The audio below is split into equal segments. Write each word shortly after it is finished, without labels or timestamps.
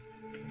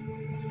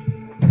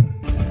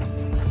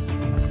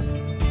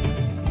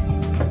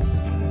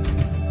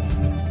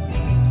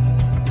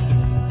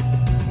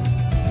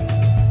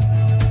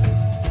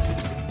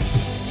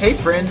Hey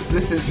friends,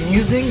 this is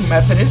Musing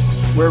Methodist,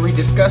 where we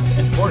discuss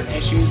important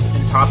issues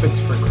and topics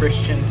for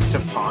Christians to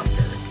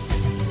ponder.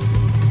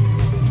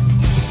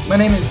 My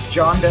name is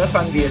John Duff.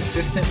 I'm the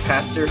assistant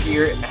pastor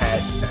here at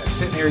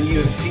Centenary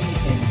UMC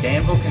in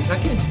Danville,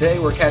 Kentucky. And today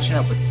we're catching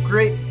up with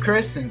great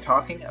Chris and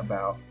talking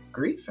about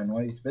grief and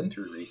what he's been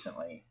through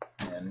recently.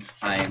 And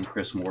I am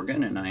Chris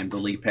Morgan, and I am the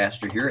lead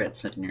pastor here at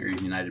Centenary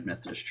United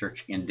Methodist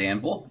Church in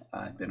Danville.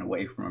 I've been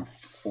away for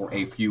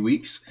a few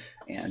weeks,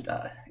 and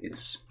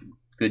it's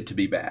good to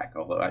be back,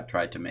 although I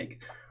tried to make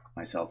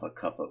myself a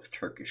cup of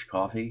Turkish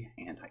coffee,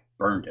 and I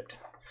burned it.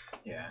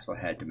 Yeah. So I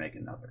had to make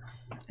another.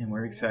 And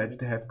we're excited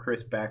to have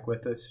Chris back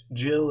with us.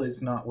 Jill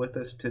is not with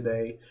us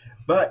today,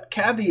 but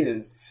Kathy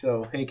is.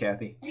 So, hey,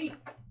 Kathy. Hey.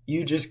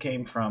 You just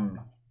came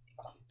from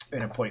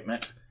an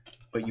appointment,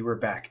 but you were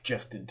back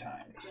just in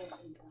time.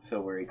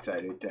 So we're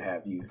excited to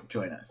have you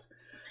join us.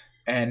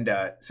 And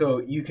so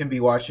you can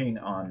be watching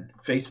on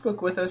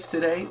Facebook with us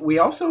today. We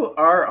also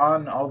are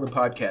on all the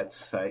podcast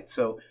sites.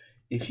 So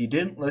if you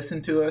didn't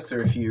listen to us,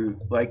 or if you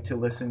like to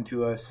listen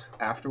to us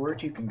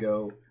afterwards, you can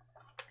go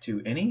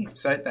to any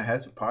site that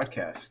has a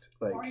podcast.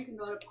 Or you can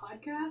go to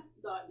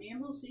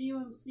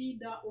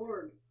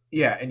podcast.danvillecumc.org.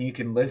 Yeah, and you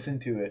can listen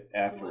to it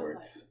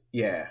afterwards.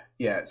 Yeah.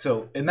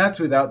 So, and that's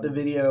without the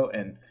video,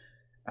 and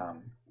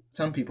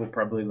some people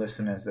probably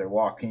listen as they're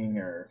walking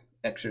or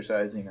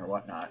exercising or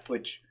whatnot,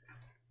 which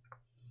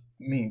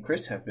me and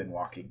Chris have been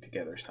walking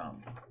together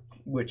some,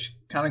 which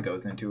kind of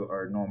goes into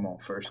our normal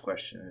first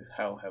question is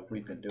how have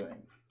we been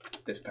doing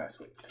this past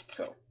week?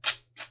 So,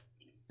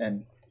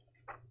 and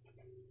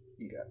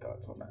you got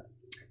thoughts on that?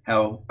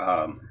 How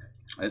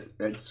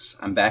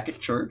I'm back at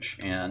church,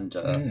 and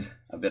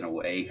I've been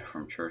away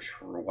from church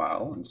for a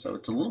while, and so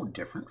it's a little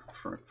different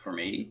for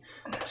me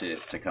to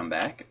come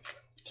back.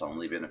 It's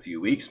only been a few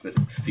weeks, but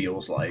it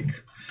feels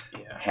like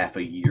half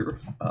a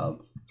year.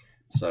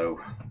 So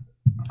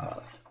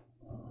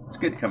it's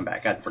good to come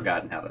back. I'd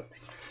forgotten how to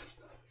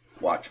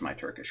watch my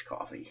Turkish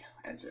coffee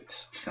as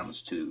it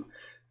comes to,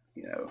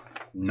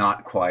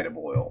 not quite a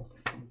boil.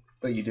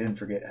 But you didn't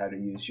forget how to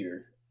use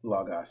your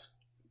Logos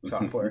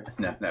software.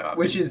 No.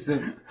 Which is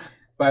the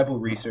Bible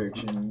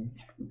research and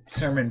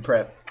sermon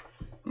prep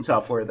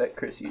software that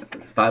Chris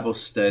uses. Bible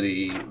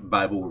study,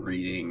 Bible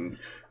reading,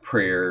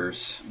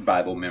 prayers,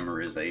 Bible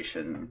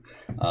memorization,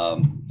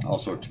 all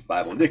sorts of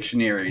Bible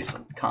dictionaries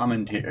and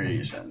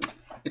commentaries, and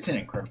it's an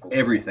incredible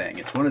everything.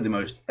 It's one of the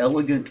most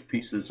elegant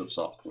pieces of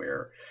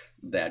software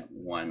that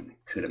one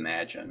could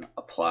imagine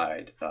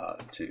applied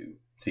to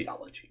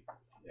theology.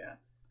 Yeah.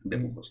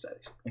 Biblical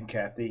studies. And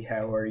Kathy,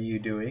 how are you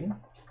doing?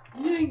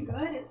 I'm doing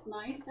good. It's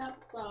nice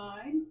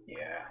outside.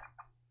 Yeah.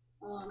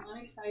 I'm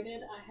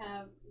excited. I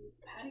have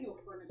patio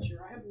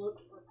furniture. I have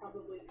looked for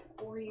probably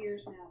 4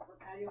 years now for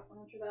patio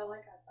furniture that I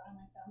like. I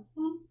finally found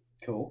some.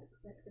 Cool.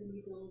 That's going to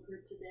be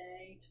delivered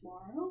today,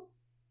 tomorrow.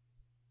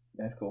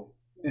 That's cool.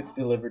 Yeah. It's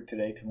delivered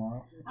today,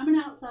 tomorrow? I'm an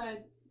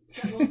outside.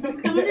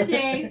 Some's coming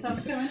today,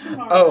 some's coming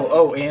tomorrow.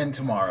 Oh, and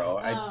tomorrow.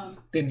 I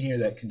didn't hear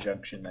that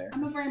conjunction there.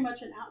 I'm very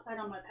much an outside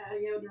on my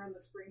patio during the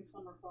spring,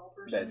 summer, fall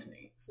person. That's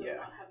neat. So yeah.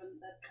 not having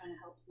that kind of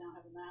helps now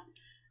having that.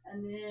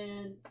 And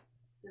then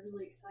the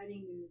really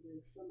exciting news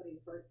is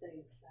somebody's birthday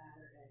is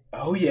Saturday.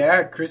 Oh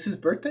yeah, Chris's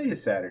birthday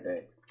is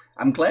Saturday.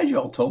 I'm glad you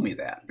all told me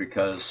that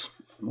because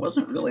it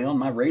wasn't really on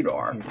my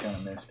radar. You kind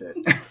of missed it.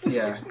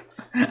 Yeah.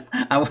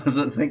 I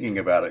wasn't thinking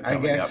about it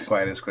coming up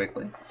quite as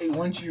quickly.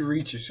 Once you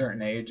reach a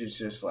certain age, it's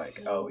just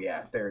like, oh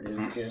yeah, there it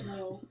is again.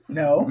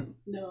 No.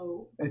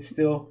 It's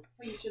still.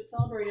 Well, you should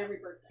celebrate every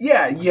birthday.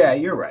 Yeah,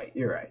 you're right.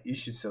 You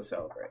should still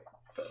celebrate.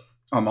 But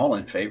I'm all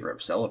in favor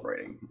of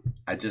celebrating.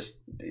 It's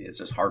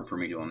just hard for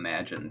me to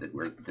imagine that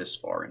we're this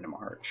far into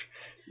March.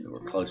 That we're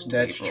close to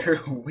That's April.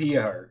 true. We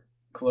are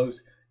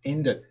close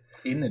into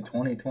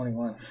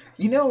 2021.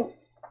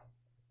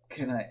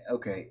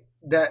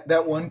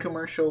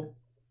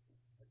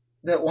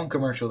 That one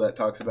commercial that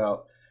talks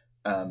about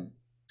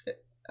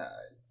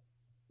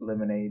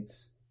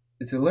lemonades.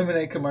 It's a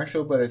lemonade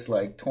commercial, but it's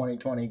like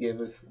 2020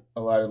 gave us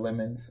a lot of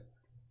lemons.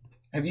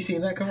 Have you seen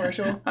that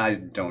commercial? I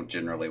don't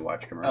generally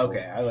watch commercials.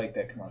 Okay, I like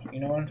that commercial. You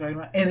know what I'm talking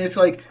about? And it's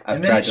like,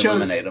 I've tried to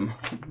eliminate them.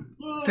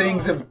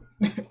 Things of,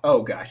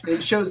 oh gosh,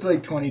 it shows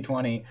like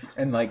 2020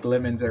 and like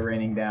lemons are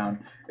raining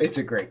down. It's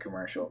a great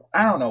commercial.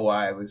 I don't know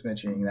why I was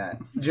mentioning that.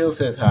 Jill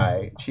says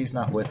hi. She's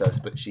not with us,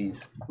 but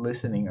she's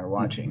listening or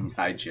watching.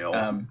 Hi, Jill.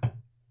 And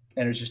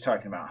it was just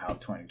talking about how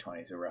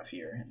 2020 is a rough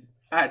year.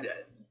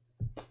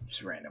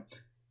 Just random.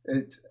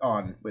 It's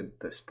on with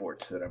the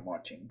sports that I'm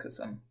watching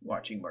because I'm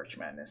watching March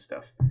Madness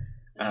stuff.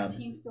 Is your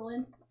team still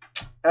in?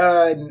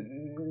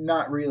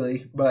 Not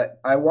really,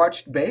 but I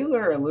watched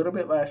Baylor a little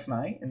bit last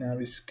night, and I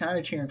was kind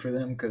of cheering for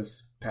them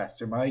because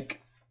Pastor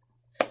Mike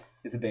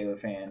is a Baylor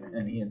fan,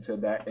 and he had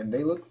said that, and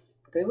they look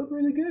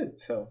really good,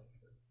 so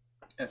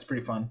that's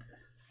pretty fun.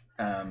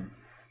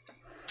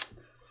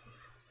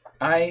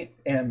 I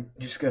am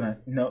just gonna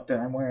note that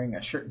I'm wearing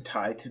a shirt and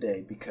tie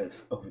today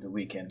because over the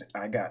weekend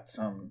I got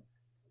some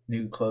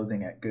new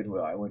clothing at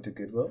Goodwill. I went to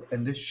Goodwill,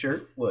 and this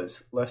shirt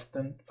was less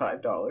than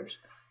 $5.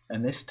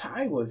 and this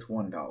tie was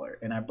 $1.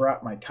 And I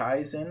brought my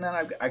ties in.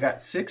 And I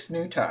got 6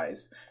 new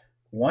ties,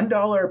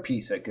 $1 a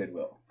piece at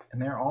Goodwill.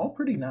 And they're all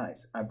pretty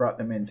nice. I brought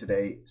them in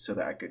today so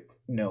that I could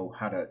know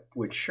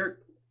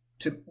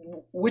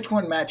which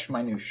one matched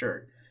my new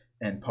shirt.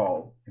 And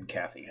Paul and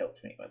Kathy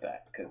helped me with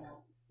that because,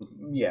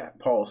 yeah,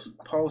 Paul's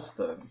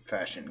the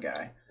fashion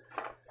guy.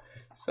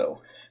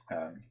 So,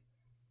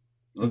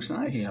 looks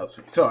nice. He helps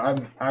me. So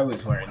I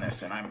was wearing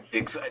this, and I'm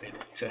excited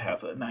to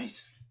have a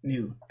nice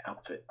new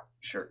outfit,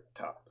 shirt,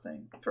 top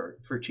thing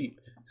for cheap.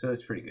 So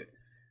it's pretty good.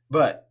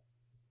 But,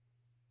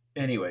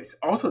 anyways,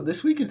 also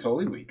this week is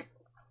Holy Week.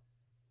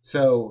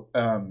 So,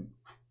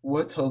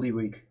 what's Holy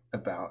Week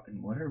about,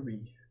 and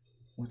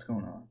what's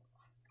going on?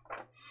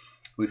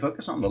 We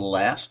focus on the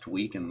last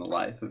week in the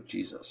life of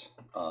Jesus,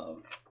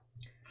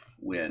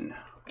 when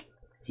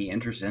he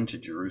enters into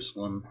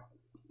Jerusalem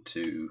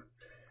to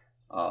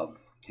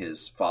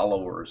his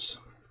followers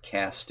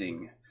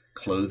casting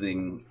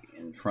clothing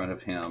in front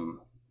of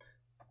him,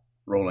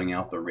 rolling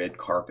out the red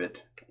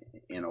carpet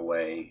in a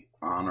way,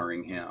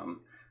 honoring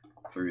him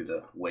through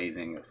the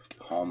waving of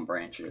palm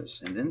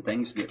branches, and then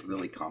things get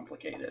really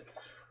complicated.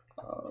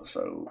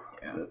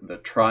 The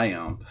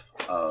triumph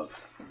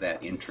of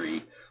that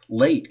entry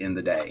late in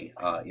the day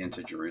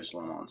into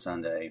Jerusalem on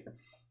Sunday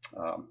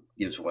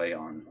gives way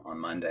on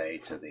Monday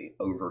to the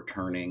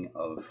overturning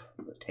of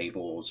the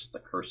tables, the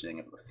cursing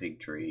of the fig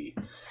tree,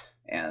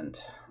 and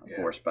of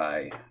course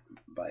by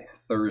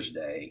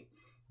Thursday,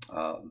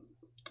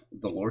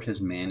 the Lord has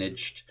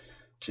managed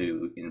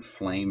to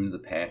inflame the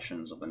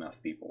passions of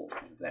enough people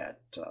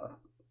that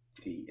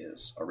he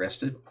is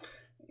arrested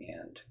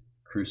and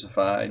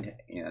crucified,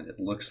 and it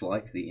looks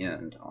like the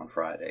end on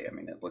Friday. I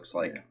mean, it looks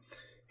like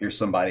here's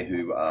somebody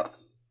who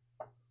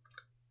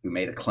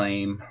made a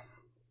claim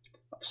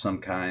of some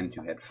kind,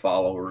 who had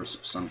followers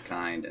of some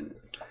kind, and,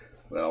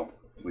 well,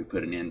 we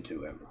put an end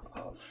to him.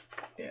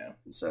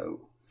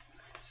 So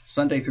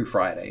Sunday through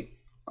Friday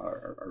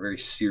are very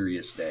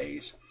serious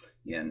days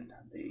in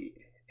the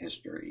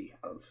history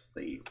of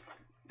the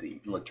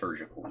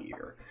liturgical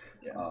year.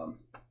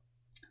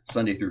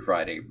 Sunday through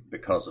Friday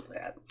because of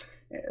that.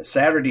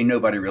 Saturday,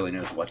 nobody really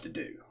knows what to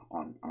do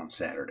on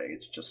Saturday.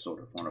 It's just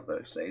sort of one of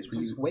those days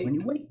when you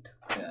wait.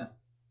 Yeah.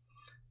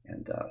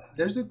 And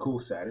there's a cool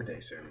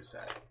Saturday service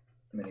that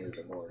many of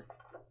the more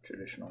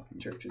traditional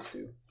churches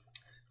do.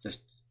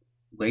 Just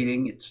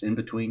waiting. It's in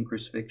between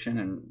crucifixion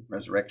and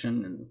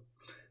resurrection,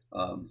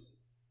 and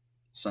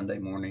Sunday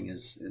morning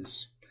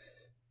is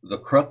the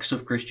crux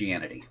of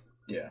Christianity.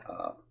 Yeah.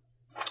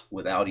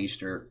 Without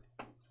Easter,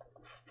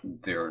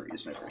 there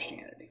is no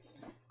Christianity.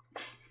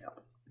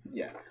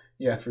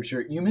 Yeah, for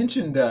sure. You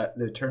mentioned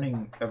the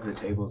turning of the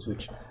tables,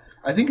 which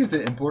I think is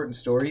an important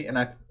story, and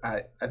I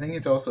think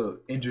it's also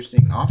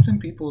interesting. Often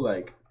people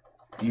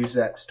use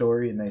that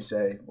story and they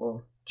say,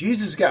 well,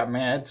 Jesus got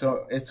mad,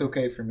 so it's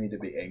okay for me to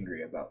be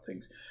angry about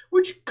things,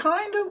 which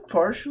kind of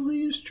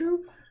partially is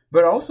true,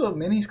 but also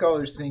many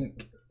scholars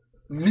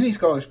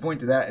point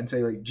to that and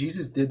say,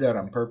 Jesus did that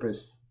on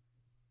purpose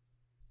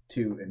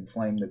to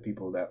inflame the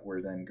people that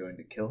were then going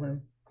to kill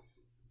him,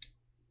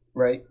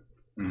 right?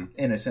 Mm-hmm.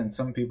 In a sense,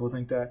 some people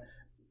think that,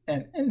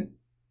 and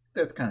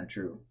that's kind of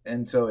true,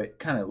 and so it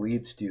kind of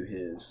leads to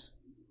his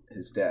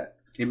death.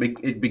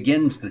 It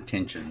begins the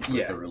tensions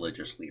with the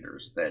religious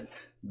leaders that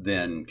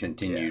then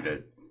continue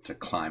to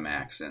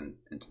climax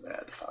into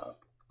that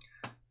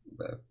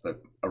the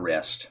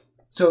arrest.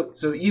 So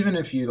even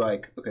if you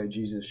okay,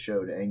 Jesus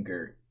showed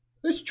anger,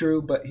 that's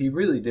true, but he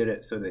really did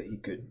it so that he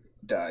could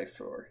die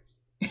for.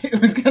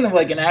 It was kind of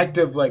like an act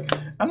of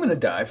I'm going to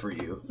die for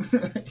you,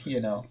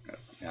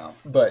 Yeah.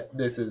 But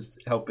this is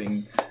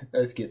helping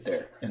us get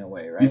there in a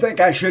way, right? You think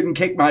I shouldn't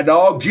kick my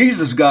dog?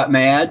 Jesus got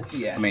mad.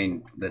 Yeah. I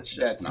mean,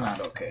 that's not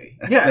okay.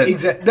 Yeah,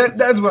 exactly.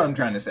 That's what I'm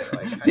trying to say.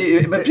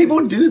 But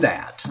people do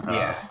that.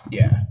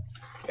 Yeah,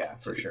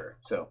 for sure.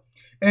 So,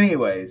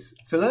 anyways,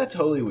 so that's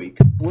Holy Week.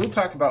 We'll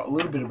talk about a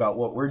little bit about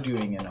what we're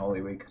doing in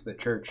Holy Week, the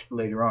church,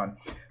 later on.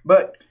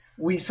 But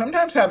we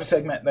sometimes have a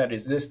segment that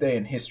is This Day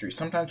in History.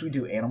 Sometimes we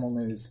do animal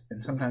news,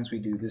 and sometimes we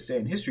do This Day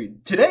in History.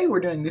 Today we're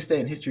doing This Day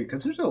in History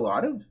because there's a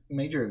lot of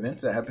major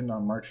events that happened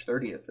on March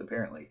 30th,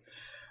 apparently.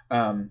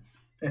 And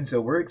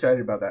so we're excited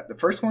about that. The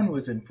first one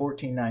was in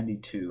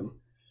 1492,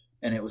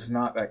 and it was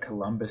not that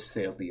Columbus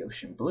sailed the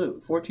ocean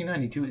blue.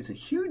 1492 is a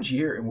huge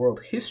year in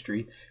world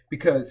history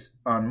because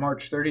on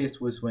March 30th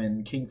was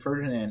when King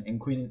Ferdinand and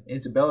Queen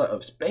Isabella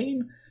of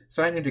Spain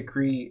signed a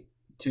decree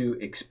to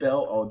expel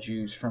all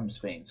Jews from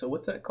Spain. So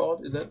what's that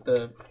called? Is that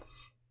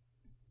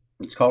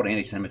It's called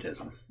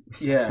anti-Semitism.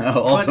 Yeah.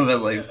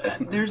 Ultimately.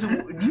 Do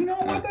you know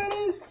what that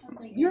is?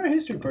 You're a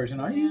history person,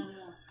 aren't you?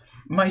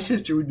 My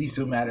sister would be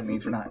so mad at me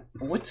for not.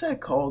 What's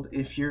that called?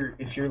 If you're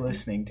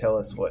listening, tell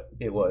us what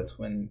it was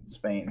when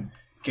Spain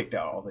kicked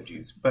out all the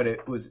Jews. But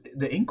it was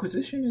the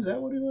Inquisition. Is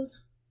that what it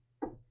was?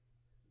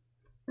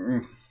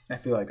 I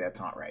feel like that's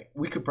not right.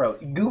 We could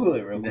probably Google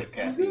it real quick,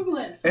 Kathy. Google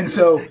it. And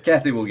so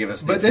Kathy will give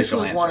us the But this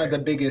was answer. one of the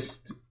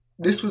biggest.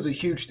 This was a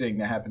huge thing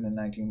that happened in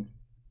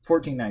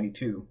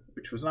 1492,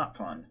 which was not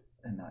fun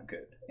and not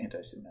good.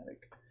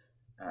 Anti-Semitic.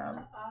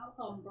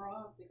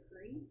 Alhambra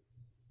decree.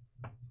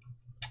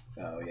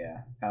 Oh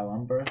yeah,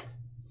 Alhambra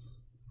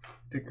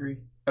decree.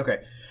 Okay,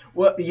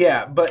 well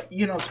yeah, but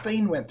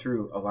Spain went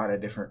through a lot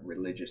of different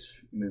religious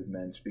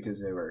movements because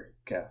they were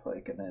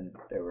Catholic, and then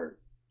they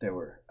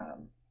were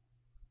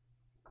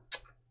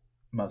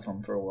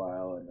Muslim for a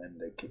while, and then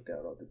they kicked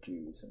out all the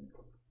Jews. And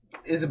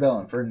Isabel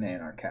and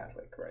Ferdinand are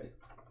Catholic, right?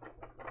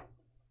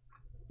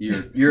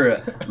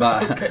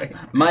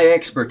 My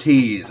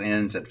expertise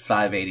ends at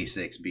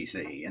 586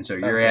 BC, and so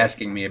you're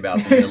asking me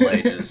about the Middle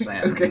Ages.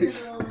 And okay.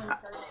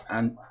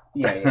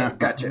 Yeah,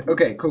 gotcha.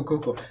 Okay,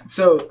 cool.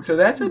 So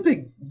that's a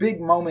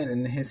big moment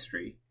in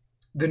history.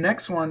 The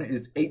next one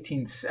is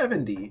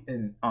 1870,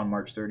 on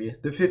March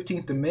 30th. The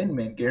 15th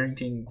Amendment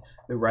guaranteeing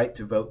the right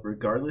to vote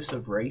regardless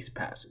of race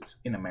passes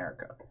in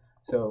America.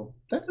 So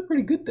that's a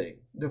pretty good thing.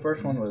 The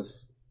first one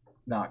was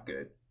not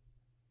good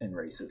in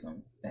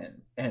racism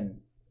and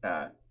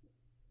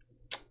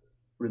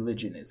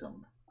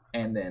religionism.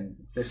 And then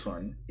this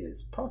one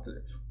is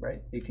positive,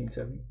 right?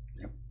 1870.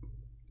 Yep.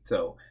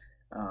 So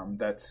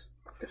that's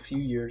a few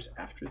years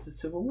after the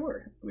Civil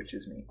War, which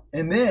is neat.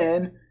 And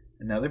then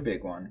another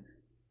big one,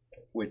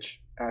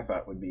 which I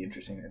thought would be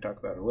interesting to talk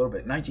about a little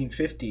bit.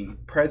 1950,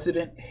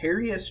 President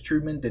Harry S.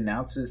 Truman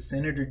denounces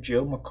Senator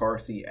Joe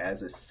McCarthy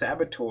as a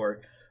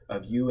saboteur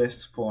of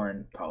U.S.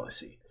 foreign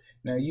policy.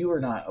 Now, you were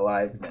not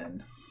alive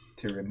then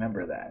to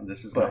remember that.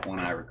 This is not one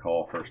I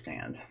recall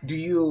firsthand. Do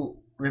you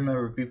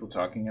remember people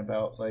talking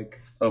about,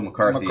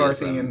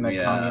 McCarthy and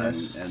the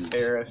communist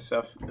era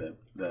stuff?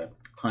 The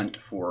hunt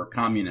for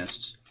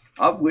communists,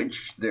 of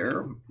which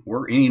there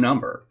were any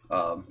number.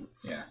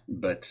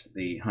 But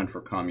the hunt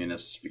for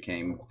communists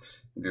became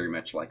very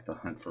much like the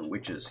hunt for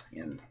witches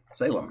in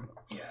Salem.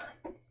 Yeah.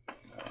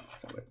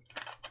 So it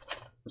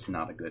was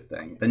not a good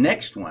thing. The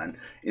next one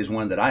is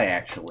one that I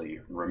actually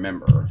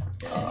remember.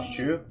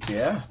 True.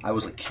 Yeah. I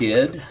was a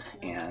kid,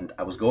 and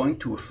I was going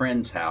to a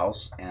friend's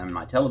house, and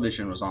my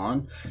television was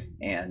on,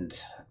 and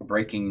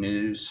breaking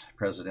news,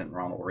 President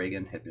Ronald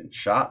Reagan had been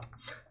shot.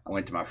 I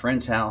went to my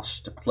friend's house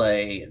to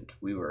play, and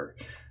we were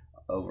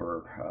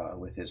over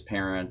with his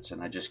parents,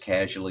 and I just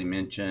casually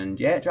mentioned,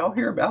 did y'all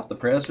hear about the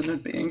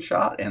president being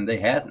shot? And they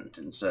hadn't.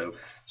 And so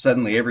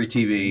suddenly every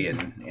TV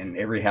and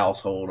every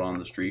household on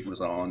the street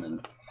was on,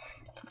 and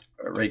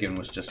Reagan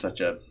was just such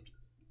a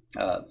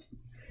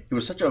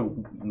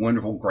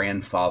wonderful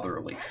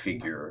grandfatherly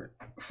figure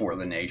for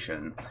the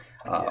nation.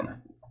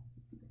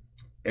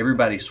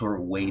 Everybody's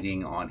sort of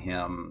waiting on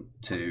him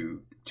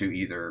to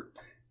either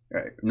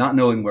not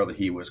knowing whether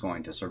he was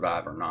going to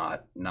survive or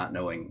not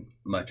knowing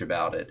much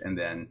about it, and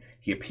then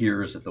he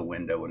appears at the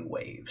window and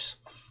waves.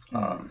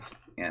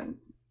 And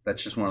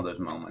that's just one of those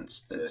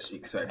moments that's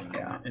exciting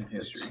in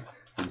history.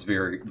 It's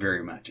very,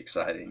 very much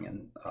exciting,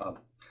 and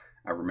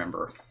I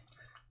remember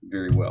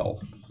very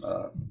well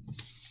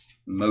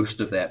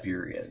most of that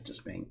period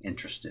just being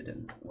interested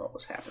in what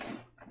was happening.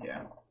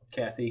 Yeah.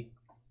 Kathy,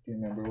 do you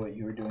remember what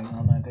you were doing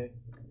on that day?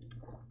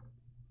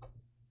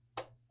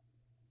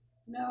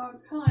 No,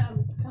 it's kind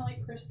of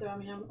like Chris, though. I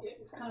mean,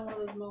 it's kind of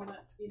one of those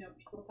moments.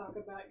 People talk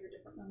about your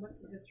different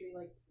moments in history.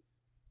 Like,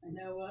 I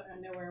know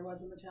where I was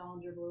when the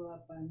Challenger blew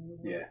up. I knew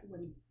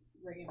when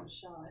Reagan was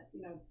shot.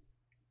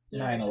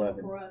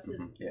 9/11 for us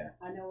is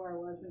I know where I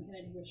was when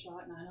Kennedy was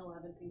shot.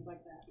 9/11, things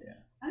like that. Yeah.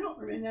 I don't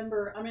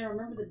remember. I mean, I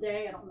remember the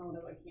day. I don't know what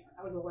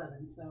I was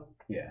 11, so.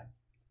 Yeah.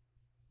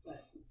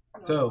 But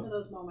so one of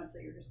those moments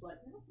that you're just like,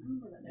 I don't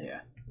remember that day.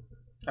 Yeah.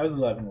 I was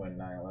 11 when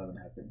 9/11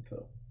 happened,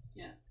 so.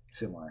 Yeah.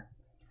 Similar.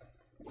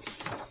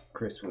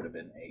 Chris would have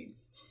been 8,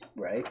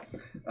 right?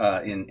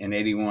 In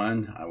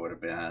 81, I would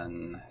have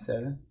been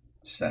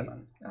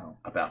 7. Oh,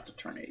 about to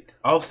turn 8.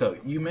 Also,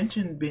 you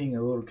mentioned being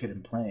a little kid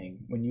and playing.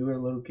 When you were a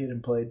little kid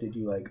and played, did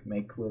you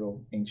make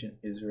little ancient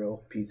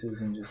Israel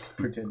pieces and just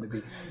pretend to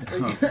be?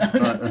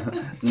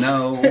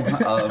 No,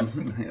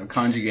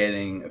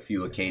 conjugating a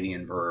few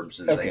Akkadian verbs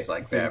and things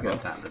like that from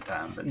time to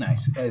time. But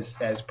nice,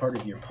 as part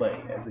of your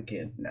play as a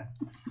kid. No,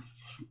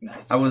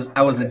 nice. I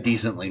was a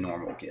decently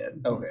normal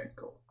kid. Okay,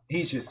 cool.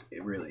 He's just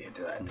really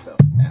into that stuff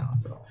now.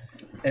 So,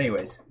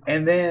 anyways,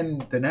 and then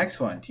the next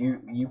one,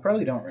 you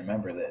probably don't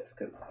remember this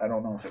because I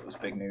don't know if it was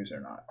big news or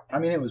not. I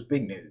mean, it was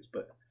big news,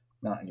 but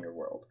not in your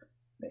world.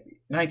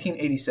 Maybe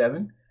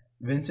 1987,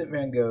 Vincent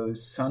van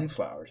Gogh's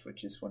Sunflowers,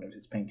 which is one of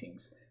his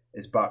paintings,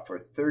 is bought for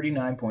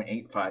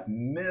 $39.85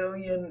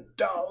 million.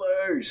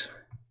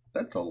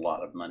 That's a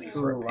lot of money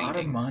for a painting. A lot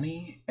of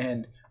money,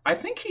 and I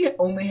think he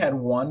only had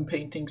one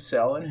painting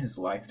sell in his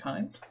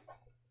lifetime,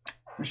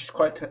 which is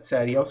quite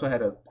sad. He also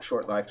had a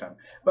short lifetime.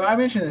 But I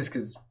mention this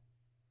because,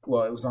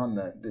 well, it was on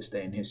the This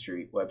Day in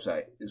History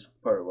website is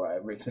part of why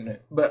I've written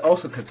it. But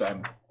also because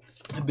I'm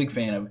a big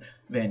fan of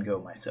Van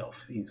Gogh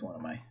myself. He's one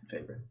of my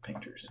favorite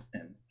painters.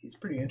 And he's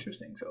pretty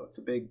interesting. So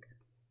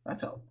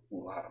that's a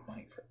lot of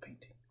money for a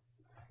painting.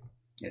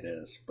 It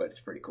is. But it's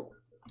pretty cool.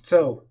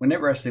 So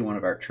whenever I see one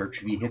of our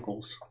church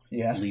vehicles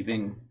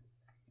leaving,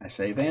 I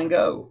say, Van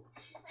Gogh.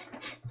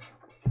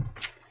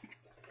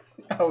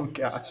 Oh,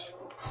 gosh.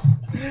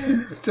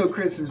 So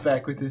Chris is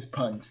back with his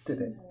puns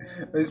today.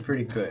 That's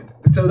pretty good.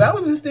 So that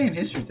was this day in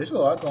history. There's a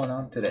lot going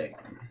on today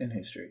in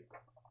history.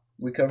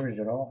 We covered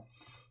it all.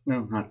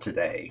 No, not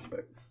today,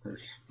 but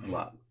there's a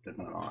lot that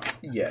went on.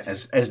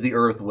 Yes. As the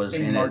Earth was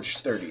in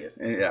March 30th.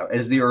 Yeah,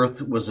 as the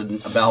Earth was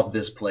about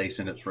this place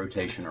in its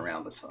rotation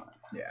around the sun.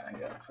 Yeah,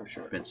 for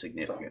sure. Been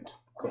significant. So,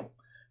 cool.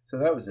 So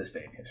that was this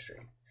day in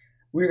history.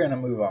 We're going to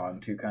move on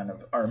to kind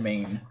of our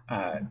main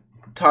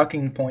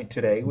talking point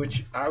today,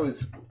 which I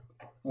was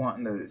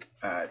wanting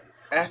to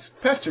ask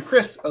Pastor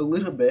Chris a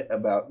little bit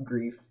about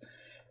grief.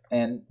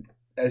 And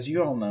as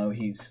you all know,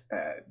 he's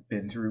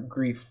been through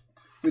grief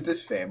with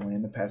his family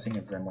in the passing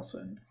of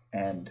Remmelson.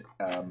 And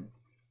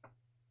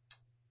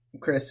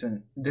Chris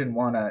didn't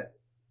want to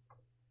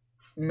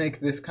make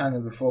this kind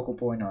of the focal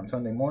point on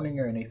Sunday morning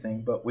or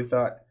anything, but we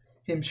thought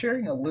him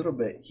sharing a little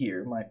bit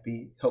here might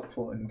be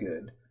helpful and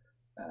good.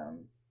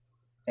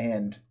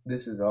 And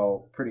this is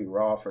all pretty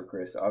raw for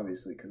Chris,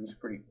 obviously, because it's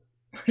pretty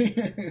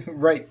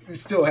right,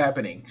 still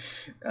happening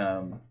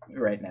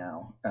right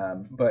now.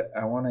 But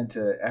I wanted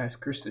to ask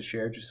Chris to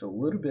share just a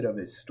little bit of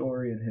his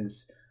story and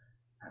his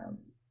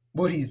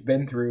what he's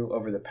been through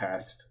over the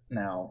past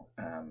now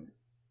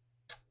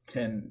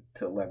 10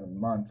 to 11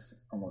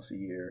 months, almost a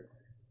year.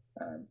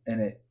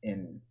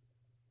 And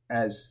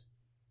as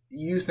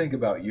you think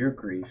about your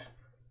grief,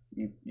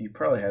 you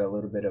probably had a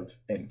little bit of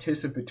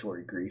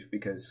anticipatory grief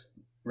because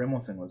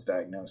Remmelson was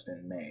diagnosed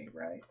in May,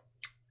 right?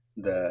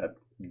 The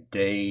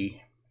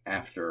day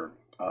after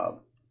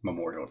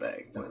Memorial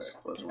Day was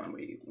when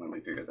we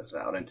figured this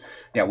out. And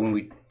yeah, when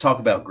we talk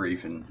about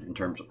grief in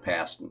terms of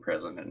past and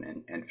present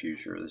and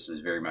future, this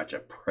is very much a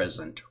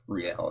present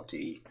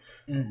reality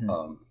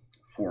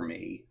for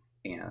me.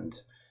 And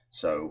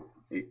so,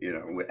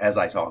 as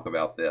I talk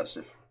about this,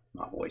 if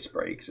my voice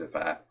breaks, if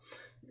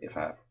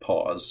I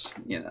pause,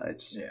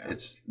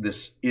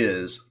 this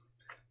is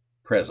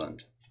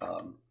present.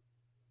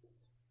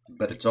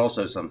 But it's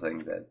also something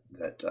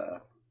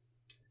that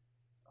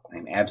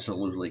I'm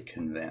absolutely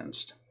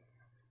convinced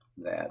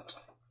that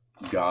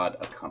God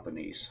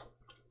accompanies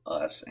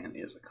us and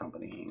is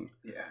accompanying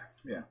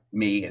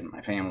me and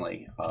my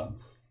family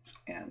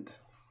and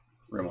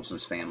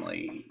Remmelson's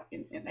family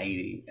in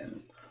Haiti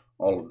and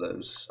all of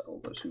those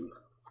who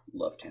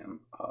loved him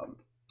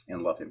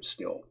and love him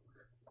still.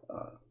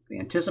 The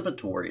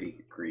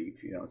anticipatory grief,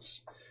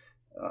 it's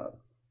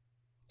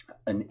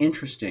an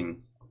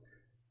interesting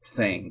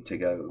thing to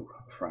go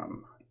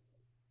from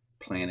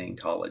planning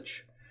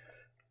college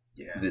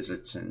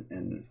visits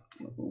and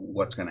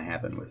what's going to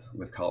happen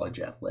with college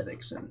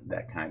athletics and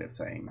that kind of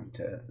thing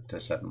to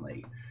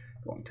suddenly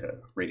going to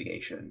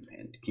radiation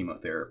and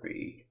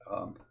chemotherapy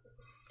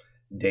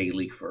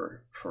daily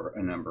for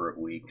a number of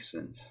weeks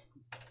and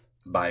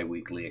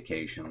bi-weekly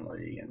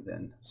occasionally, and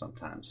then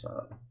sometimes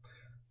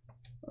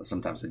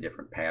a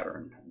different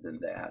pattern than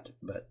that.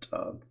 But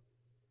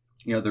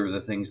there are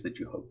the things that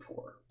you hope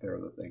for. There are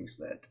the things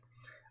that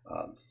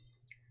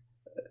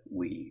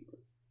we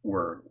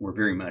were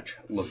very much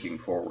looking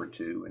forward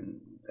to,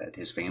 and that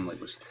his family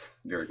was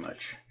very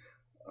much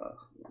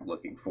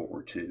looking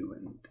forward to,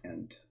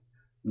 and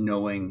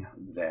knowing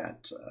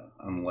that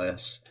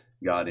unless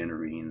God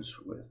intervenes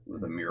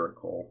with a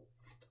miracle,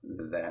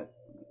 that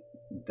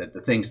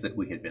the things that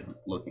we had been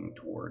looking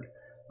toward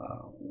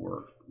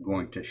were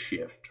going to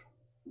shift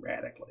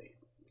radically.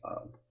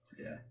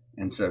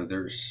 And so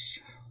there's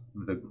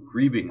the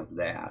grieving of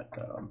that.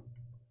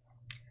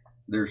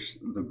 There's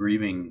the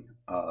grieving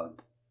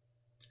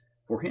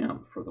for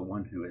him, for the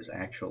one who is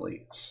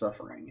actually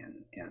suffering,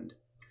 and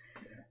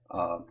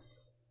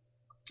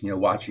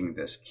watching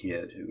this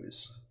kid who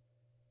is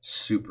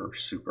super,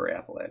 super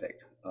athletic,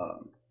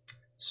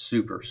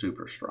 super,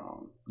 super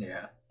strong.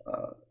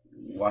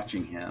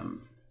 Watching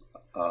him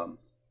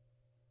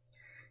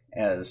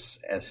as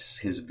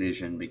his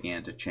vision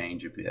began to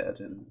change a bit,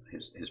 and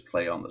his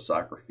play on the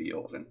soccer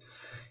field, and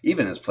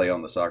even his play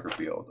on the soccer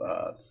field,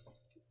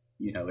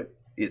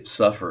 it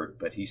suffered,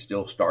 but he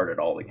still started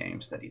all the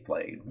games that he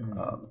played.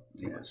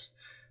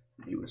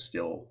 He was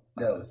still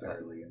that was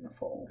early in the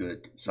fall.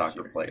 Good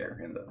soccer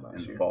player in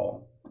the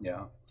fall.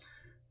 Yeah,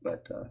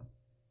 but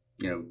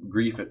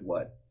grief at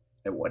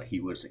what he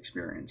was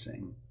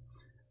experiencing,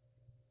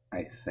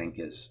 I think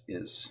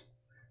is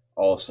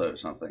also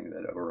something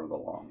that over the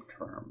long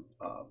term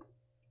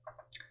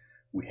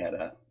we had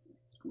a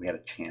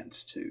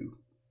chance to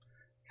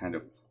kind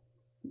of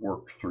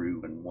work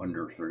through and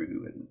wonder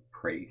through and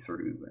pray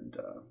through, and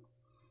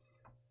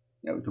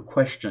the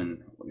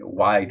question,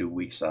 why do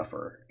we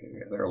suffer?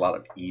 There are a lot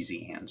of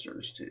easy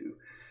answers to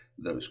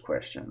those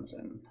questions,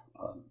 and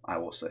I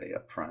will say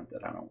up front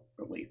that I don't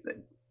believe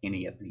that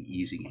any of the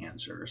easy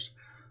answers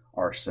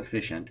are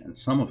sufficient, and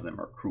some of them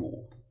are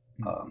cruel.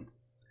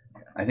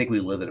 I think we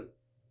live in a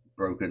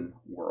broken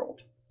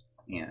world,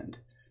 and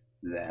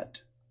that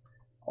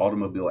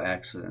automobile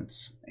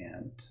accidents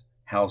and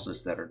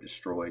houses that are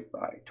destroyed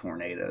by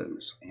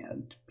tornadoes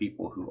and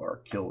people who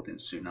are killed in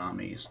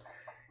tsunamis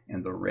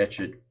and the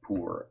wretched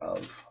poor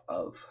of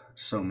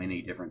so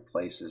many different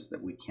places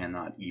that we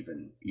cannot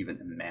even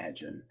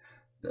imagine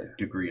the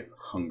degree of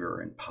hunger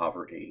and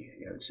poverty.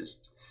 It's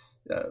just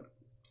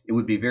it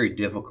would be very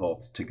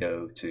difficult to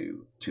go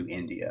to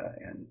India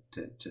and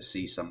to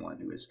see someone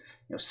who is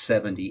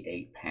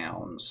 78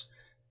 pounds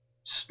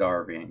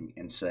starving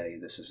and say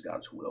this is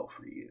God's will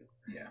for you.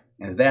 Yeah.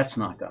 And if that's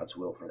not God's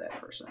will for that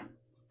person,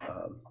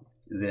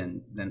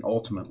 then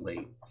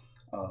ultimately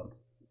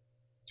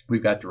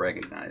we've got to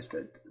recognize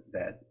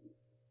that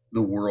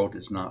the world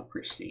is not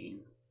pristine,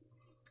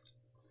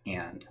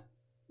 and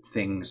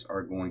things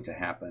are going to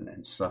happen,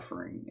 and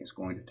suffering is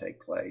going to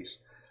take place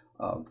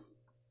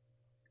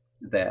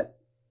that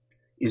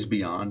is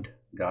beyond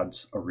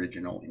God's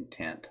original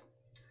intent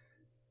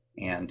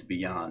and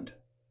beyond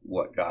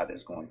what God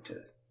is going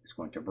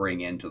to bring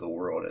into the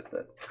world at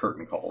the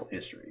curtain call of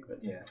history.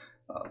 But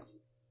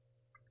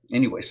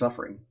anyway,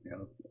 suffering,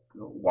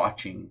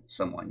 watching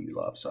someone you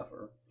love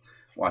suffer,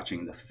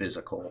 watching the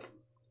physical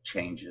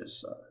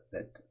changes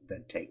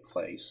that take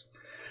place.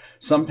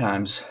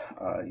 Sometimes,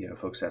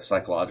 folks have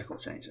psychological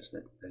changes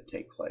that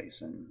take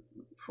place, and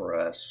for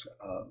us,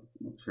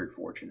 it's very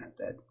fortunate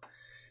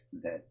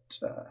that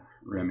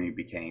Remy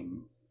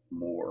became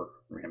more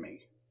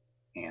Remy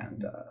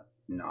and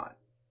not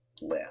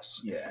less.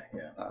 Yeah.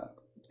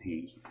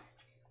 He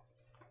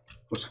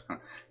was,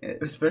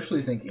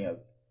 especially thinking of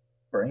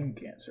brain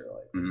cancer.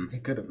 Like mm-hmm. he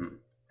could have.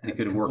 He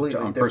could have worked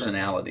on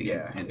personality in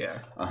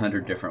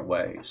 100 different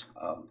ways,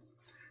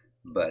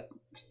 but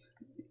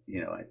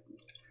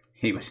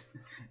he was.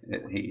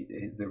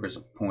 There was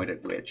a point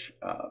at which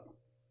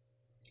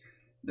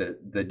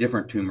the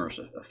different tumors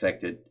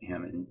affected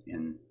him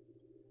in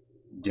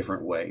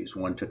different ways.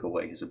 One took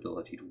away his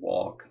ability to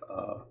walk.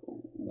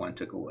 One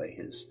took away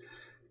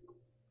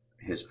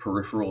his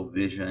peripheral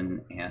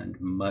vision and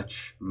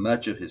much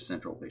of his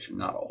central vision,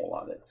 not all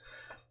of it.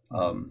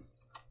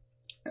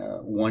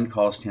 One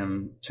caused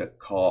him to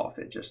cough.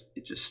 It just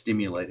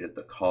stimulated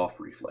the cough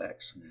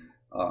reflex,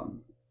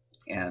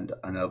 and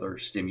another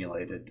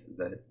stimulated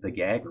the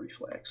gag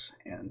reflex.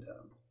 And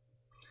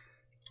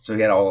so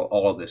he had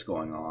all of this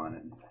going on,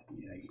 and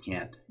you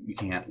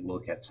can't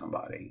look at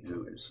somebody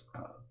who is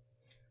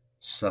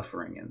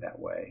suffering in that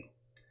way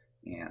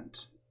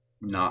and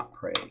not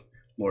pray,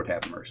 Lord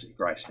have mercy,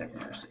 Christ have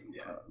mercy,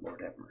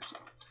 Lord have mercy.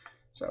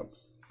 So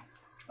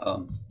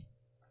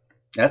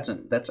that's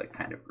a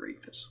kind of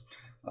grief, is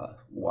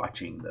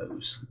watching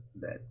those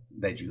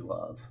that you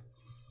love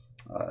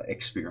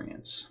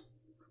experience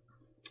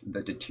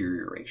the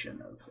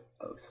deterioration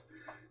of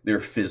their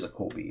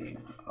physical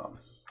being.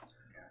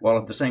 While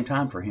at the same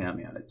time, for him,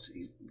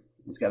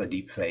 he's got a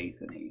deep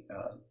faith, and he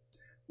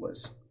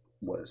was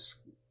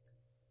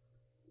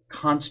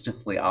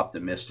constantly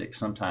optimistic,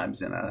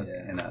 sometimes in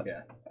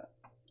a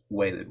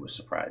way that was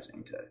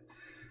surprising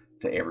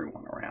to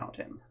everyone around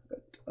him.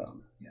 But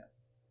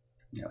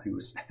he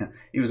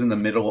was in the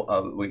middle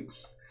of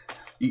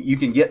you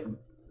can get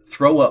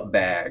throw up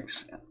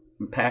bags,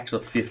 packs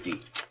of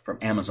 50 from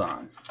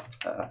Amazon.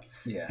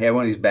 He had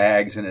one of these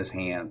bags in his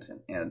hand,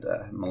 and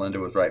Melinda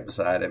was right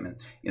beside him, and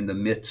in the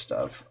midst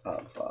of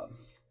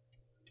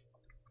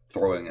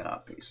throwing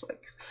up, he's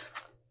like,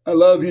 "I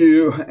love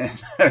you," and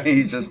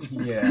he's just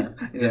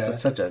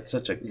such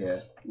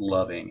a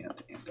loving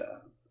and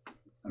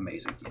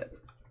amazing kid.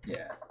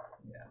 Yeah,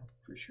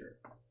 for sure.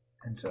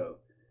 And so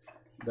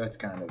that's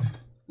kind of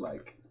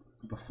like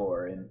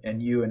before,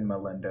 and you and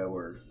Melinda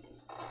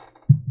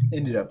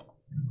ended up.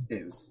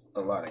 It was a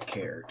lot of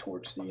care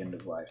towards the end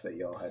of life that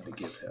y'all had to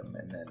give him,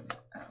 and then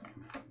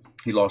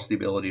he lost the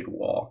ability to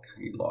walk.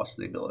 He lost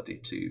the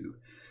ability to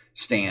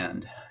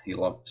stand. He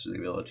lost the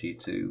ability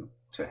to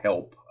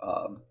help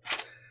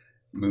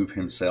move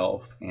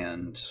himself,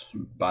 and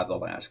by the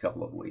last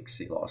couple of weeks,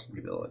 he lost the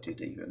ability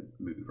to even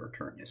move or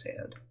turn his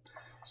head.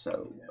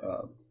 So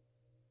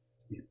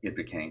it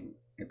became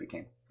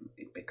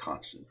a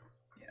constant.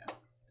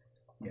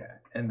 Yeah,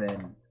 and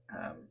then.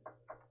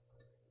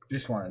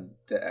 Just wanted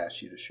to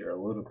ask you to share a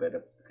little bit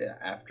of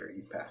after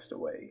he passed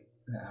away.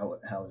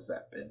 How has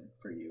that been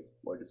for you?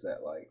 What is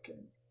that like?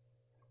 And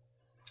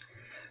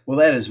well,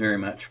 that is very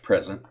much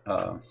present.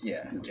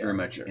 It's very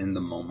much in the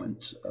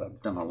moment.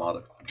 I've done a lot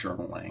of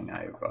journaling.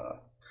 I've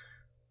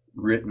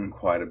written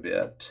quite a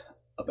bit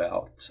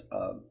about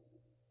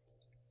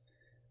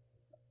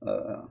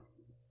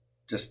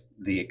just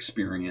the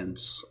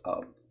experience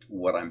of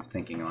what I'm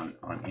thinking on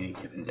any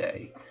given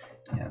day,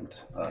 and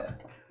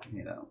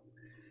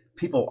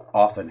people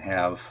often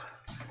have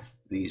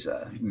these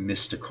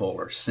mystical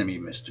or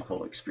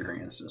semi-mystical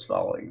experiences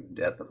following the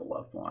death of a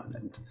loved one.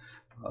 And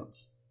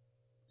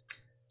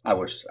I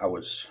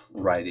was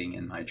writing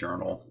in my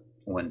journal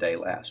one day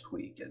last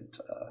week, and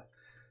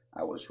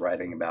I was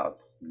writing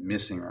about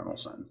missing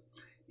Reynoldsson,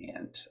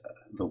 and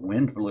the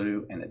wind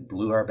blew, and it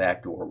blew our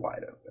back door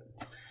wide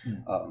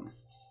open.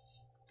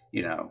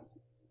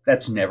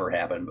 That's never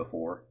happened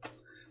before.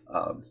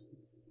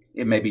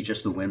 It may be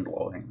just the wind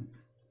blowing,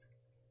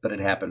 but it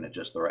happened at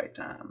just the right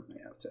time,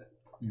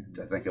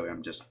 to think of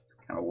him just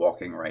kind of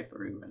walking right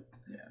through. And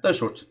those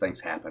sorts of things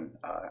happen,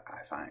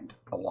 I find,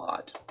 a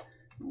lot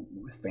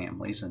with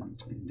families, and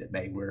it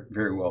may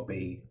very well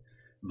be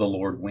the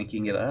Lord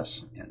winking at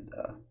us and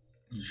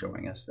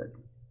showing us that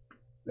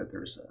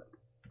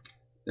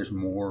there's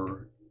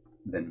more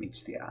than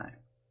meets the eye.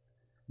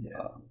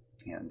 Yeah.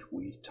 And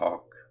we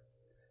talk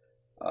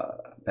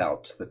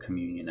about the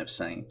communion of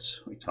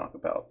saints. We talk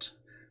about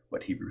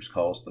what Hebrews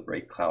calls the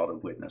great cloud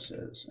of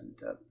witnesses, and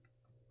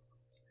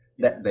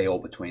that veil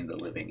between the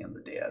living and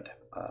the dead,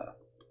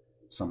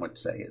 some would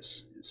say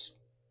is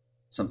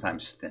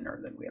sometimes thinner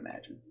than we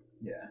imagine.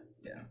 Yeah,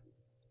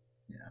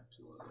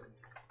 absolutely.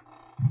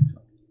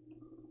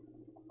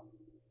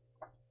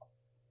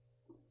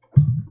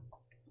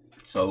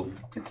 So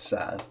it's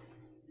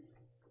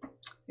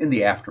in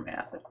the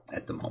aftermath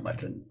at the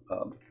moment, and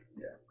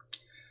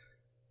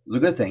the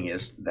good thing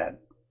is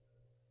that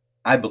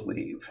I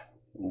believe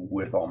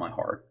with all my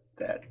heart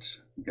that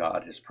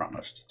God has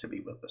promised to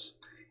be with us,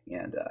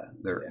 and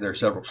there are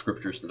several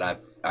scriptures that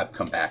I've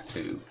come back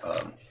to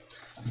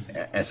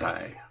as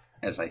I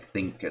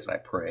think, as I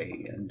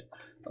pray, and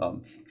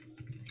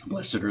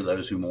blessed are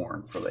those who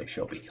mourn, for they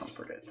shall be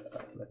comforted.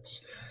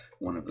 That's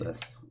one of the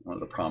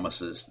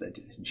promises that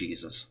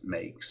Jesus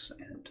makes,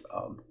 and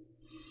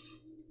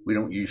we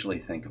don't usually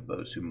think of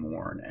those who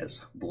mourn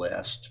as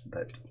blessed,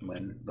 but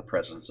when the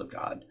presence of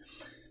God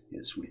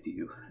is with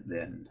you,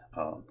 then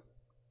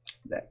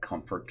that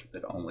comfort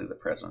that only the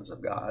presence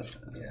of God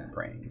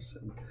brings.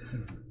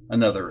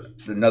 Another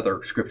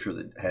scripture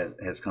that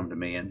has come to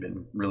me and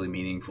been really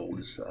meaningful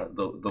is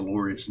the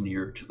Lord is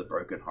near to the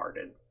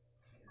brokenhearted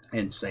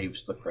and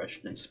saves the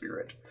crushed in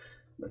spirit.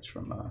 That's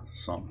from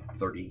Psalm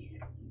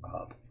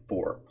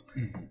 34.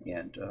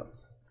 And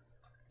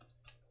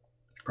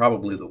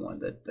probably the one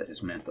that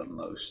has meant the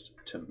most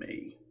to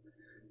me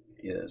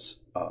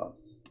is 1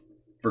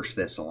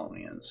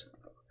 Thessalonians,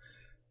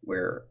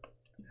 where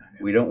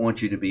we don't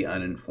want you to be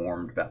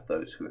uninformed about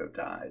those who have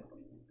died,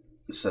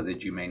 so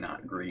that you may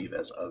not grieve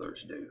as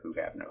others do who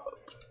have no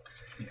hope.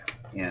 Yeah.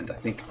 And I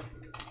think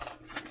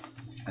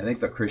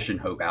the Christian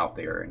hope out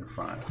there in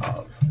front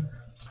of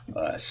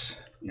us,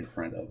 in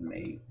front of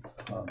me,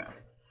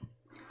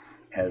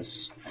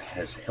 has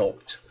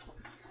helped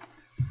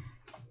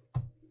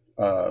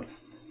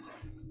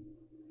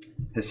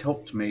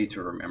me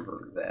to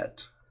remember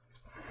that,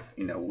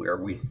 where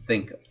we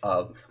think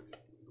of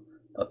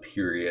a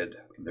period,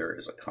 there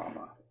is a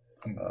comma.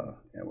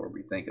 Where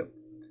we think of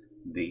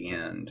the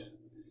end,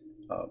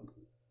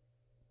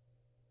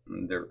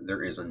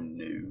 there is a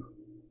new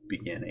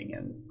beginning,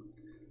 and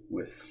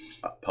with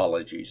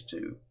apologies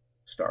to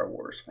Star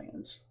Wars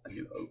fans, a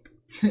new hope.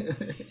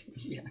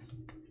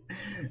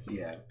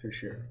 Yeah, for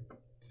sure.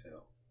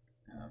 So,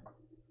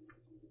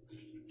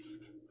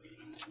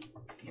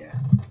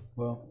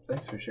 well,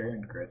 thanks for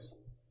sharing, Chris.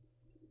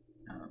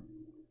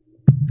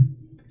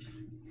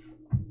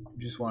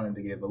 Just wanted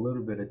to give a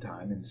little bit of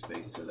time and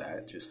space to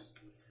that, just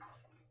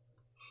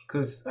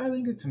because I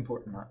think it's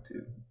important not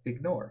to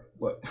ignore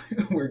what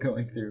we're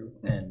going through,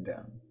 and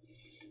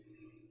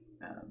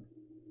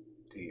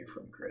to hear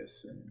from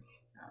Chris. And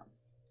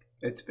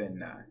it's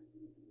been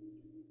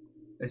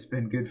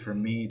good for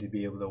me to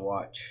be able to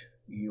watch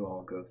you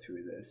all go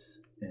through this,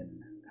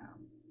 and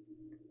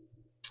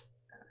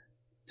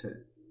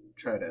to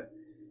try to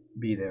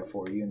be there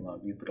for you and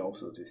love you, but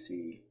also to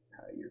see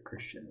your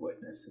Christian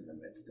witness in the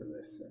midst of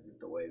this, and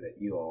the way that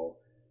you all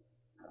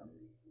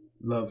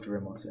loved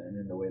Rimmelson,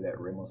 and the way that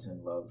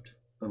Rimmelson loved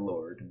the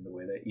Lord, and the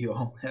way that you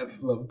all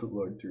have loved the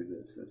Lord through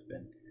this has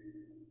been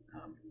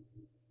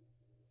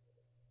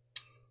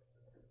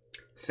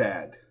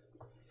sad,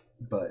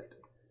 but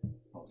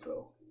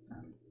also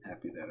I'm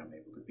happy that I'm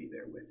able to be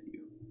there with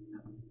you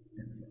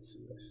in the midst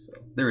of this.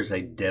 So there is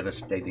a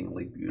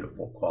devastatingly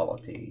beautiful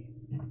quality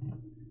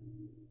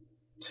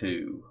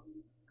to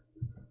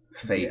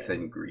faith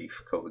and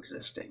grief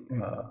coexisting.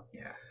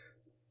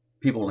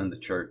 People in the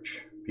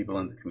church, people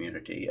in the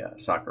community,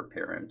 soccer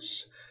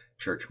parents,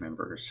 church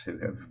members who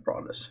have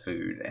brought us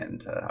food,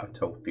 and I've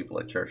told people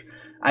at church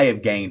I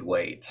have gained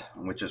weight,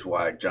 which is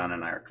why John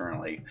and I are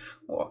currently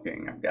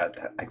walking.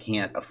 I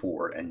can't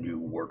afford a new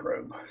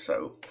wardrobe,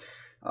 so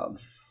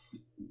I've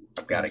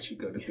got to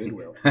go to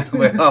Goodwill.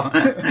 Well,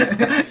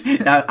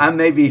 I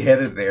may be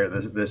headed there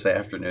this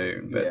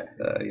afternoon, but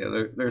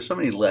there's so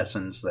many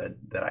lessons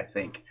that I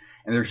think,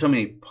 and there's so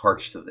many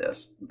parts to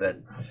this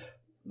that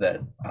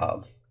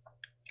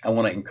I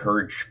want to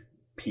encourage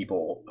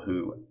people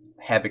who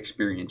have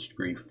experienced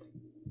grief.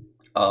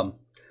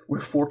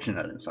 We're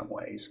fortunate in some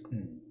ways.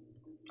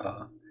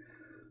 There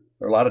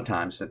are a lot of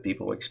times that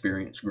people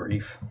experience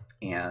grief,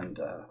 and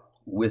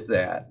with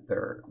that,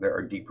 there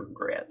are deep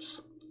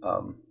regrets.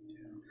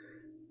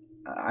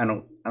 I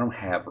don't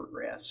have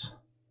regrets,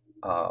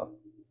 but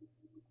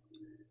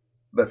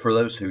for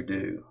those who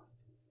do,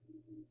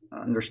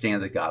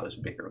 understand that God is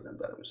bigger than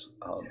those.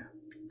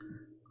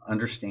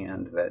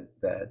 Understand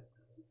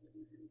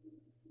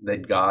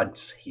that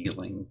God's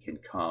healing can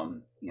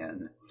come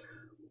in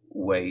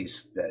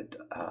ways that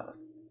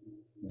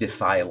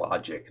defy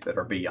logic, that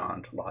are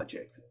beyond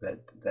logic.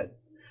 That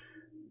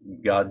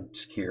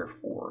God's care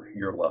for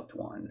your loved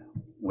one,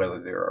 whether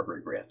there are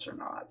regrets or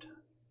not,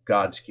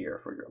 God's care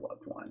for your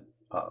loved one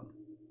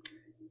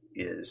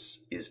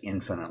is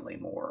infinitely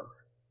more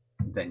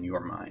than your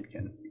mind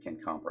can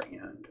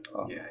comprehend.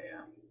 Yeah.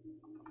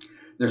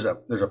 There's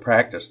a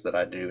practice that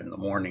I do in the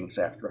mornings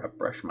after I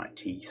brush my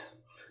teeth.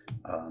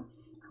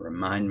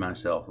 Remind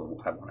myself of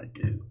what I want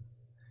to do,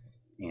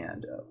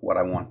 and what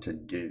I want to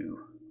do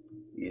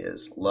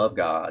is love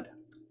God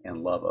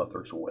and love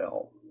others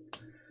well.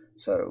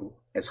 So,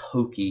 as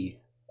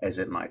hokey as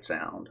it might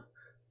sound,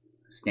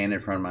 stand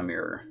in front of my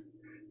mirror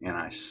and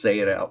I say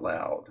it out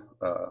loud,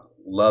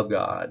 love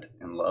God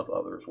and love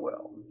others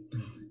well.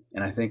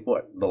 And I think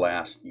what the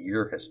last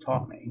year has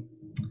taught me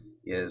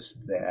is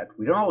that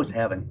we don't always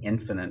have an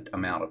infinite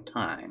amount of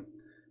time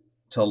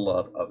to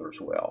love others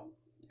well.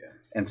 Yeah.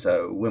 And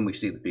so when we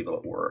see the people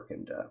at work,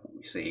 and when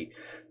we see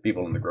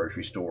people in the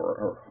grocery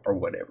store or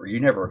whatever, you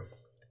never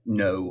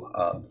know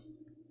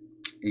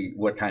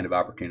what kind of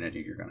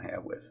opportunity you're going to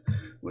have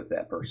with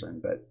that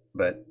person.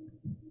 But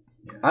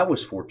I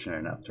was fortunate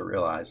enough to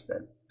realize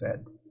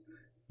that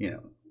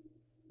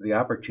the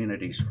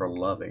opportunities for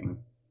loving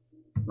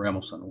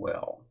Remelson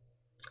well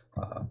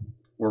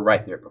were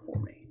right there before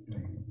me.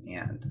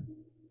 And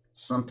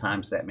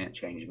sometimes that meant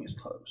changing his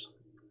clothes.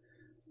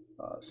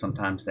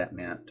 Sometimes that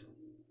meant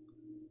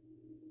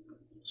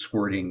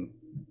squirting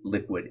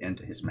liquid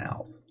into his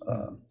mouth.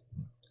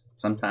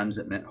 Sometimes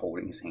it meant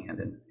holding his hand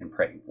and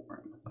praying for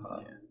him.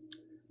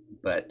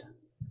 But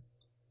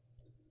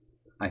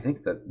I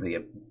think that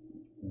the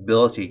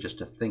ability just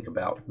to think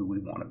about who we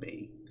want to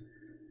be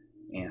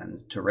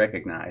and to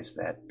recognize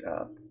that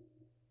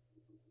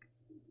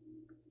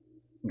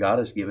God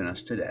has given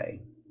us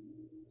today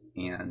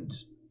and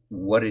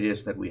what it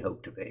is that we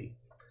hope to be.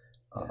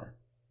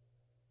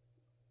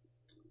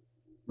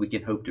 We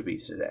can hope to be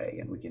today,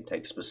 and we can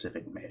take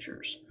specific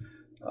measures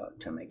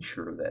to make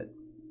sure that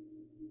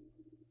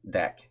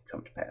can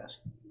come to pass.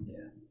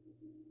 Yeah,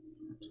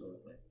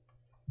 absolutely.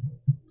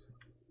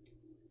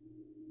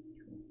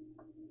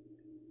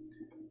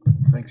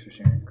 Thanks for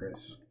sharing,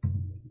 Chris.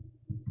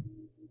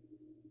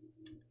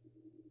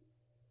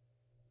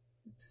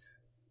 It's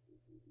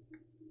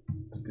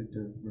good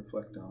to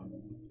reflect on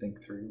and think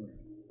through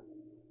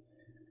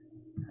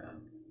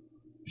and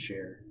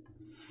share.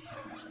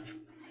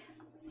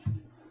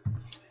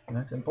 And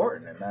that's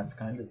important, and that's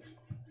kind of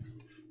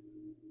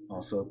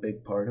also a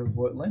big part of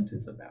what Lent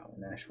is about,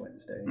 and Ash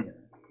Wednesday, and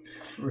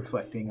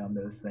reflecting on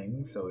those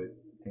things. So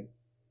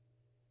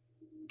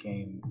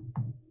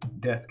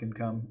death can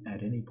come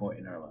at any point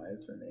in our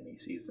lives in any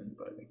season,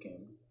 but it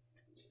came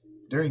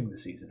during the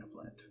season of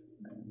Lent,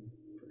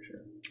 for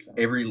sure. So.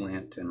 Every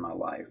Lent in my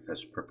life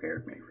has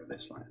prepared me for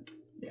this Lent.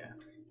 Yeah.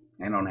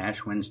 And on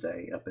Ash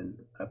Wednesday, up in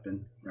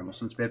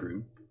Remelson's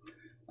bedroom,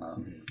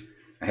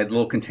 I had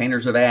little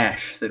containers of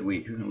ash that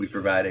we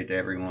provided to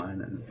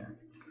everyone, and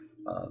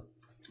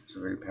it's a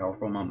very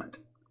powerful moment.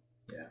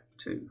 Yeah.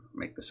 To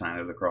make the sign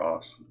of the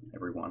cross.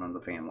 Everyone in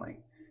the family,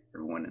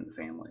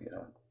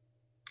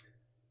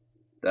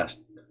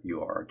 dust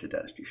you are, to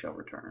dust you shall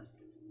return.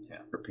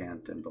 Yeah.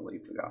 Repent and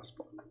believe the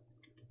gospel,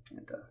 and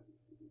it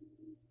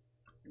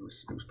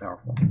was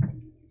powerful.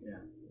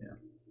 Yeah,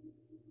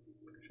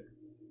 for sure.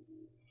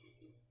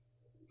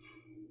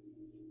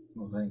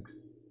 Well,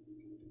 thanks.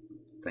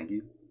 Thank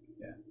you.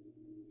 Yeah.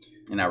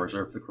 And I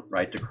reserve the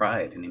right to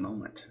cry at any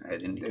moment,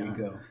 at any time. There you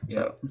go.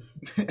 So,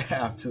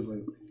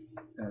 absolutely.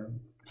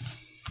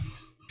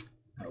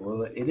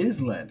 Well, it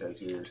is Lent,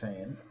 as we were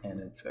saying, and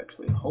it's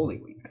actually Holy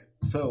Week.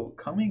 So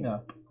coming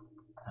up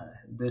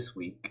this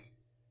week,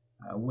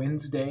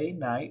 Wednesday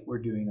night, we're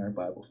doing our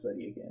Bible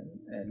study again,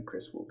 and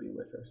Chris will be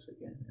with us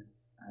again.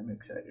 I'm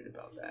excited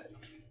about that.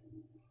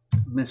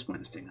 Miss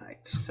Wednesday night.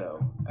 So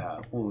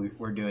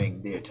we're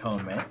doing the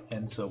Atonement,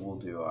 and so we'll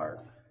do our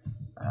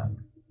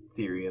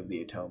theory of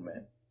the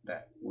Atonement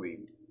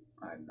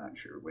I'm not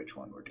sure which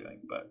one we're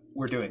doing, but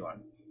we're doing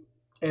one.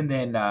 And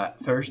then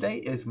Thursday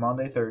is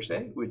Maundy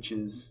Thursday, which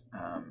is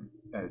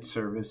a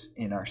service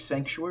in our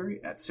sanctuary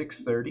at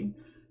 6:30,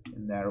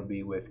 and that'll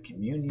be with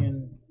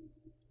communion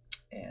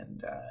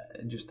and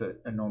just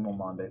a normal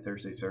Maundy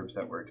Thursday service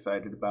that we're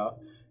excited about.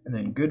 And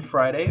then Good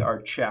Friday, our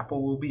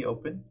chapel will be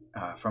open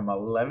from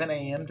 11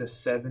 a.m. to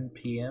 7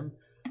 p.m.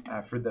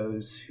 For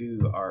those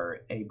who are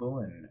able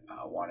and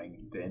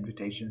wanting. The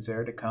invitations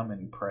there to come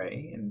and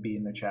pray and be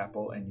in the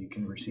chapel, and you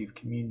can receive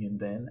communion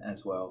then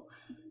as well.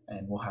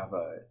 And we'll have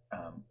a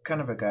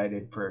kind of a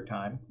guided prayer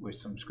time with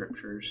some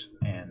scriptures,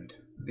 and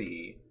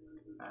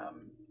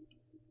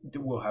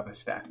we'll have a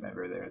staff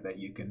member there that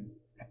you can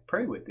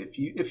pray with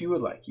if you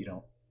would like. You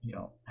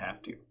don't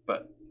have to,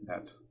 but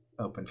that's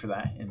open for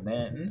that. And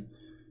then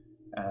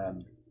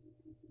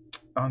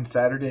on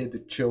Saturday, the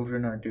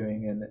children are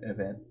doing an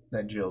event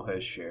that Jill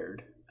has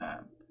shared,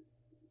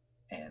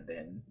 and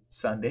then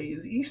Sunday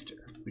is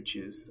Easter, which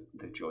is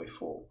the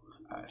joyful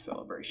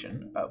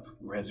celebration of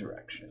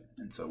resurrection,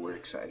 and so we're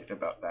excited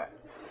about that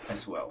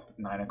as well.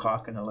 9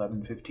 o'clock and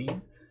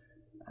 11:15,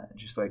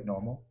 just like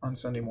normal on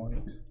Sunday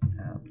mornings,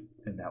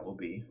 and that will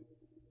be.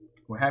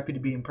 We're happy to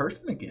be in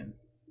person again.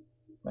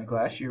 Like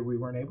last year, we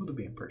weren't able to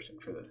be in person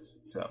for this,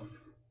 so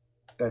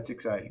that's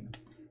exciting.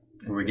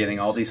 We're getting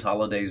all these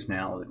holidays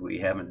now that we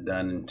haven't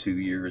done in 2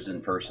 years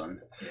in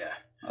person. Yeah.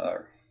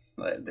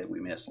 That we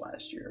missed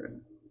last year.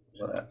 And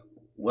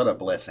what a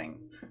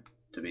blessing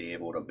to be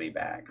able to be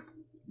back.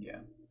 Yeah,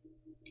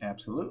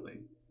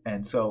 absolutely.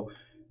 And so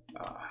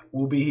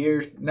we'll be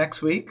here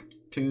next week,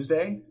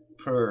 Tuesday,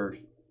 for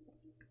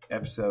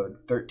episode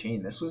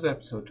 13. This was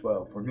episode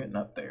 12. We're getting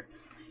up there.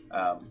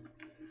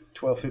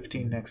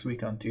 12:15 next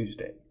week on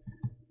Tuesday.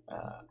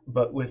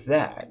 But with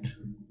that,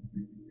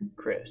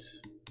 Chris,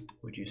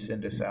 would you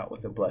send us out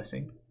with a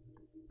blessing?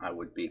 I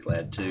would be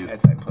glad to.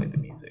 As I play the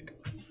music.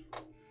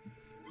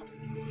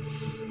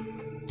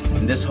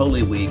 In this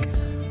holy week,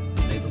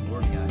 may the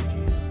Lord guide